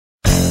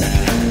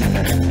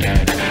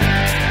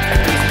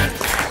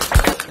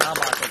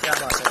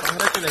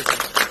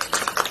Congratulations.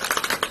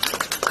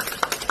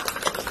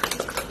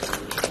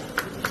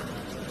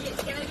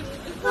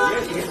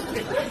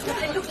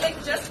 I look like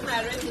just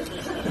married.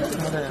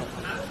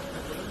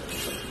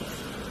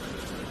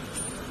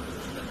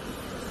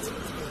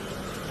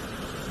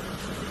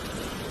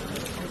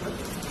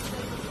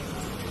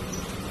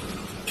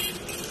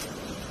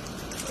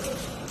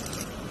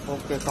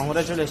 Okay,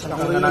 congratulation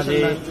Kangana जी।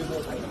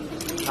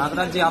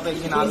 नागराज जी आप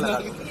एक दिन हाथ लगा।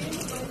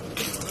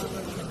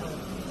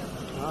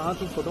 हाँ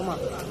तू फोटो मार।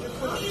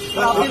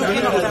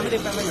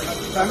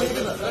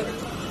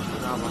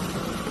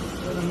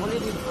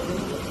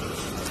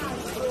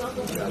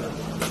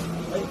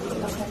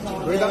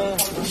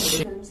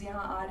 फिल्म्स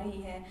यहाँ आ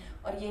रही हैं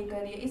और ये कर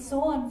रही है, it's so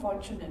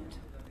unfortunate.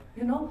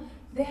 You know,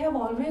 they have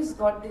always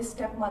got this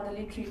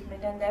stepmotherly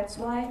treatment, and that's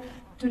why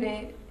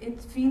today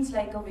it feels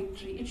like a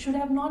victory. It should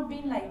have not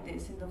been like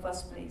this in the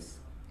first place.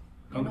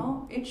 You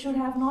know, it should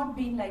have not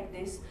been like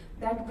this,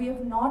 that we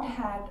have not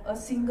had a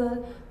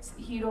single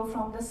hero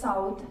from the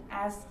south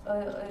as a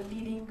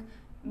leading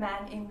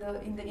man in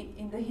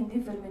the Hindi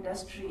film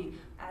industry,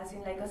 as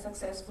in like a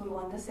successful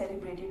one, the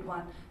celebrated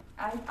one.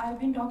 I've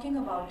been talking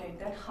about it,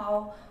 that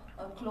how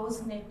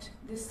close-knit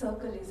this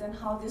circle is and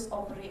how this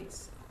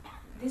operates.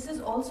 This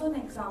is also an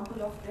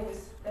example of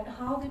this, that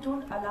how they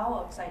don't allow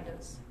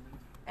outsiders.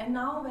 And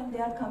now when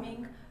they are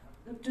coming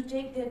to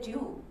take their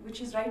due,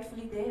 which is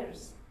rightfully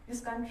theirs, this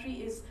country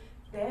is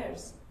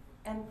theirs,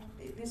 and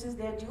this is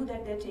their due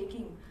that they're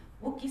taking.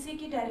 वो किसी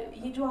की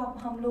ये जो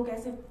हम लोग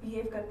ऐसे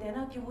behave करते हैं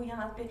ना कि वो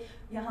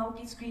यहाँ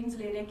की स्क्रीन्स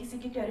ले रहे हैं किसी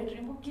की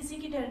टेरिटरी, वो किसी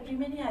की टेरिटरी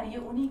में नहीं आ रही है,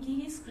 उन्हीं की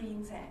ही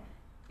स्क्रीन्स हैं,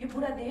 ये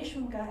पूरा देश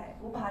उनका है,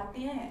 वो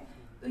भारतीय हैं।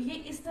 तो ये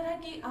इस तरह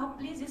की आप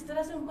प्लीज इस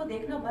तरह से उनको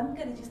देखना बंद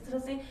करें, जिस तरह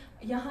से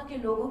यहाँ के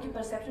लोगों की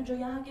परसेप्शन, जो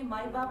यहाँ के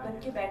माई बाप बन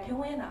के बैठे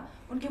हुए हैं ना,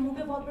 उनके मुंह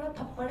पे बहुत बड़ा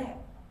थप्पड़ है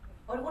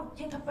और वो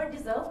ये थप्पड़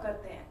डिजर्व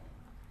करते हैं,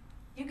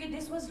 क्योंकि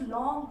this was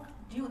long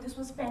due, this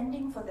was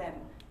pending for them,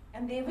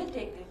 and they will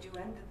take their due,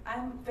 and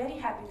I'm very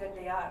happy that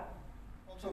they are.